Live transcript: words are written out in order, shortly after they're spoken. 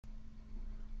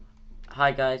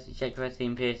Hi guys, it's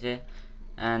jack13pierce here,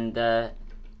 and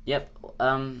yep,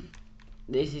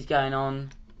 this is going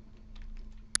on.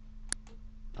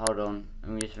 Hold on,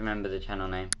 let me just remember the channel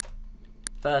name.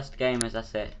 First Gamers,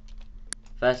 that's it.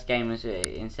 First Gamers,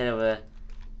 instead of a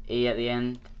E at the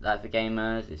end, like for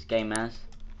gamers, it's gamers,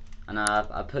 and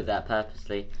I put that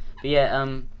purposely. But yeah,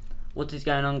 what is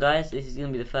going on, guys? This is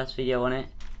gonna be the first video on it,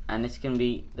 and it's gonna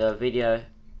be the video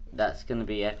that's gonna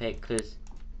be epic because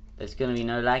there's gonna be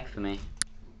no lag for me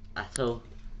at all,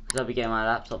 because I'll be getting my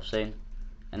laptop soon,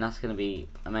 and that's going to be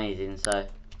amazing. So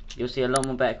you'll see a lot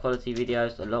more better quality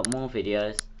videos, a lot more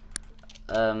videos,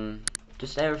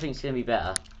 just everything's going to be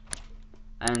better.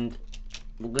 And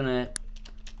we're going to,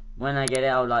 when I get it,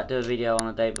 I'll like do a video on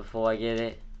the day before I get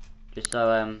it, just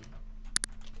so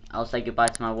I'll say goodbye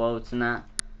to my worlds and that.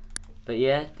 But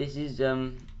yeah, this is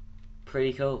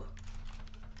pretty cool.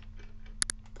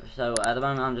 So at the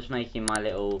moment I'm just making my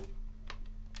little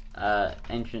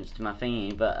entrance to my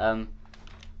thingy, but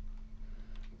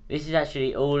this is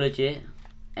actually all legit,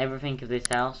 everything of this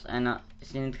house, and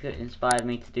it's inspired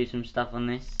me to do some stuff on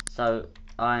this, so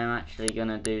I am actually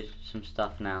gonna do some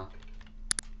stuff now,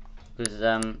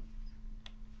 because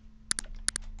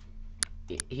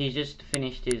he's just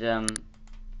finished his well,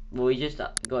 he just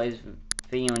got his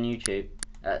thingy on YouTube,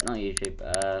 not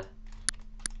YouTube,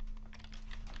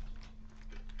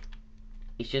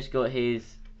 he's just got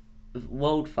his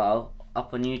world file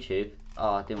up on YouTube.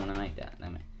 Oh, I didn't want to make that,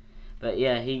 damn it. But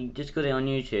yeah, he just got it on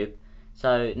YouTube,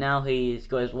 so now he's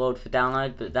got his world for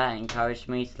download. But that encouraged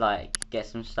me to like get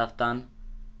some stuff done,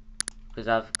 because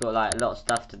I've got like a lot of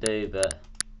stuff to do. But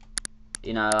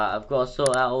you know, I've got to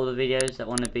sort out all the videos that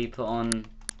want to be put on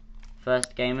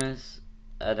First Gamers,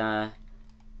 and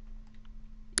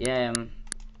yeah,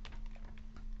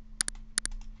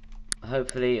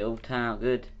 hopefully it'll turn out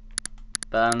good.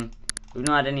 But we've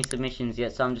not had any submissions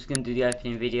yet, so I'm just gonna do the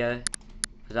opening video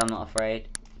because I'm not afraid.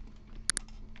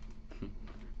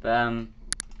 But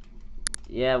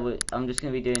yeah, I'm just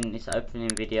gonna be doing this opening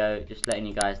video, just letting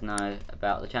you guys know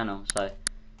about the channel. So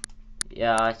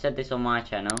yeah, I said this on my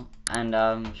channel, and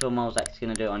I'm sure Molzak's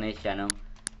gonna do it on his channel.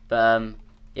 But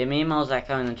yeah, me and Molzak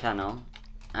own the channel,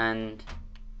 and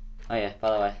oh yeah,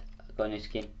 by the way, I got a new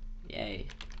skin, yay.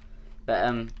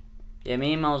 But yeah,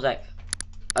 me and Molzak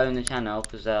own the channel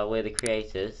because we're the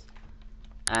creators,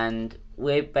 and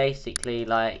we're basically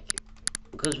like,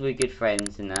 because we're good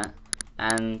friends in that,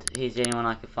 and he's the only one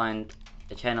I could find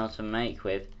a channel to make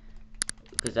with,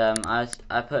 because I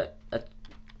put a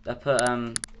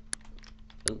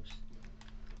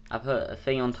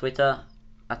thing on Twitter.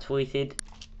 I tweeted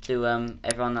to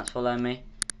everyone that's following me,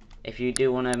 if you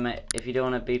do want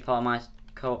to be part of my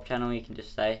co-op channel, you can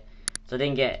just say. So I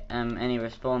didn't get any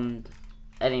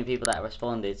people that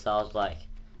responded, so I was like,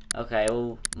 okay,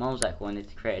 well, Molzak wanted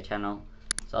to create a channel,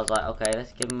 so I was like, okay,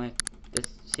 let's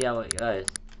see how it goes.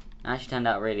 It actually turned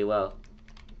out really well,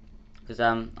 because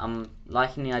I'm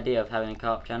liking the idea of having a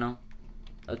co-op channel,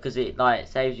 because it like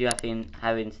saves you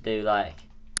having to do like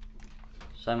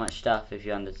so much stuff, if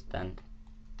you understand.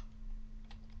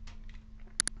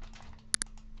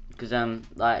 Because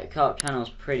like co-op channel's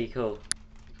pretty cool.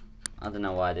 I don't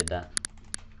know why I did that.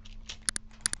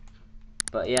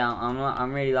 But yeah,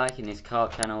 I'm really liking this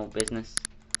co-op channel business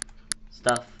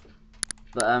stuff.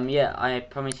 But yeah, I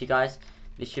promise you guys,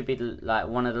 this should be like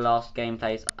one of the last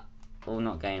gameplays, well,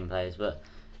 not gameplays, but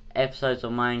episodes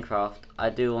of Minecraft I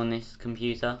do on this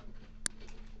computer,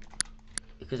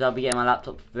 because I'll be getting my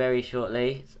laptop very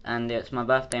shortly, and it's my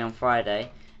birthday on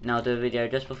Friday, and I'll do a video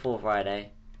just before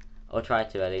Friday, or try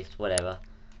to at least, whatever,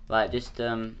 like just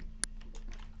to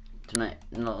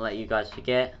not let you guys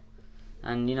forget.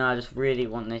 And you know, I just really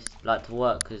want this like to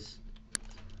work, because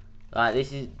like this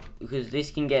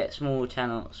can get smaller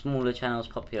channels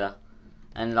popular,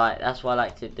 and like that's what I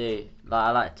like to do. Like I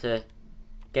like to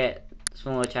get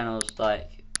smaller channels,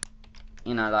 like,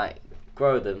 you know, like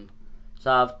grow them.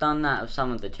 So I've done that with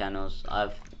some of the channels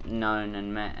I've known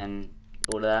and met and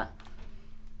all of that.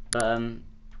 But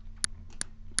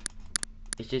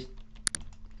it's just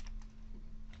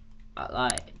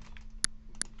like,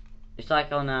 it's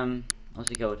like on what's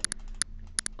it called?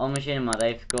 On Machinima,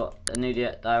 they've got a new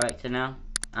director now,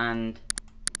 and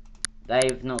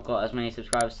they've not got as many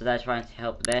subscribers, so they're trying to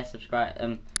help their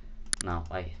no,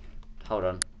 wait, hold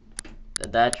on.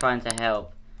 They're trying to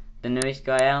help the newest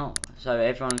guy out, so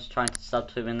everyone's trying to sub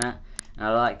to him in that, and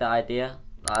I like that idea.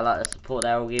 I like the support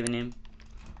they're all giving him,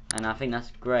 and I think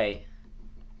that's great.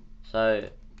 So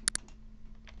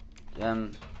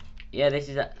yeah, this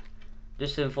is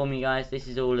just to inform you guys, this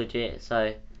is all legit,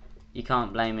 so you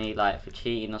can't blame me like for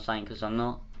cheating or something, because I'm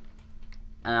not.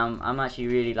 and I'm actually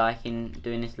really liking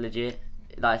doing this legit.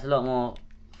 Like, it's a lot more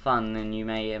fun than you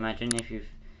may imagine if you've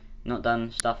not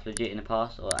done stuff legit in the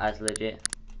past, or as legit.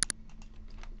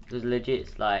 Because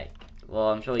legit's like, well,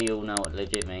 I'm sure you all know what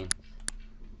legit means,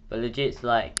 but legit's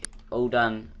like all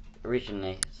done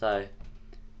originally, so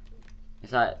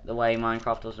it's like the way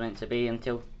Minecraft was meant to be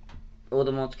until all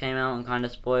the mods came out and kind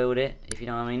of spoiled it, if you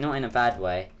know what I mean. Not in a bad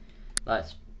way, like,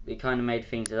 it kind of made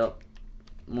things a lot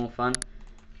more fun.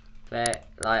 But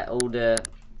like, all the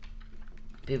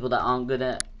people that aren't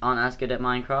as good at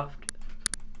Minecraft,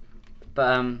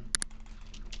 but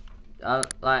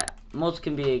like, mods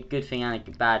can be a good thing and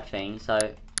a bad thing, so,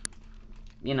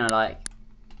 you know, like,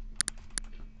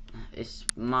 it's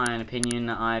my own opinion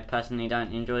that I personally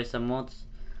don't enjoy some mods,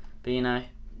 but you know,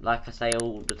 like I say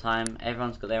all the time,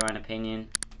 everyone's got their own opinion.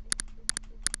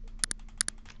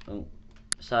 Ooh.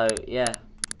 So yeah,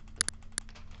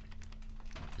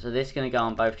 so this is going to go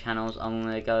on both channels. I'm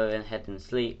going to go ahead and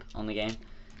sleep on the game,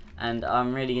 and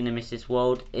I'm really going to miss this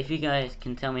world. If you guys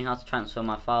can tell me how to transfer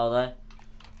my file though,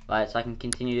 like, so I can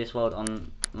continue this world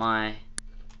on my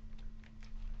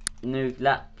new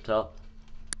laptop,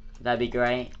 that'd be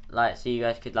great. Like, so you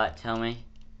guys could like tell me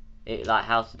like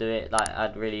how to do it. Like,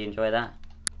 I'd really enjoy that.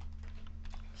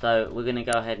 So we're gonna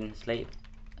go ahead and sleep,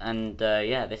 and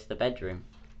yeah, this is the bedroom.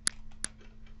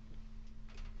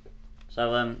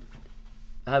 So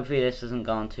hopefully this hasn't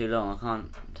gone too long. I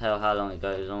can't tell how long it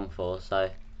goes on for, so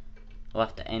we'll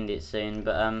have to end it soon.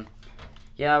 But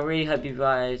yeah, I really hope you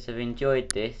guys have enjoyed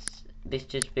this. This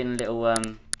just been a little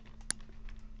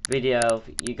video of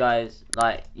you guys,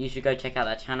 like, you should go check out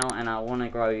that channel, and I want to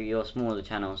grow your smaller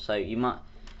channel, so you might,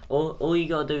 all you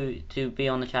gotta do to be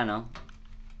on the channel,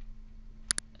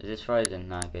 is this frozen?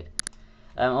 No, good.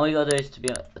 All you gotta do is to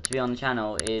be on the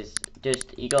channel is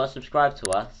just, you gotta subscribe to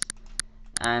us,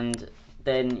 and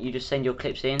then you just send your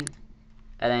clips in,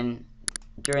 and then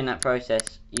during that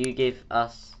process you give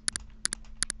us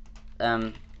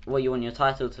what you want your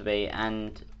title to be,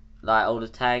 and like all the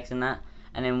tags and that,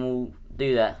 and then we'll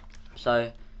do that.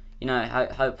 So, you know,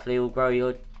 hopefully we'll grow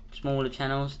your smaller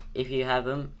channels if you have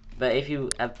them, but if you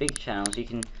have big channels you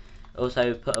can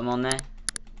also put them on there.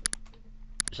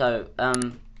 So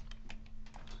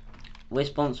we're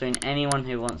sponsoring anyone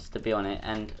who wants to be on it,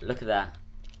 and look at that,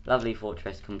 lovely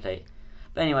fortress complete.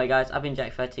 But anyway guys, I've been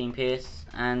jack13pierce,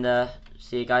 and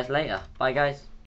see you guys later. Bye guys.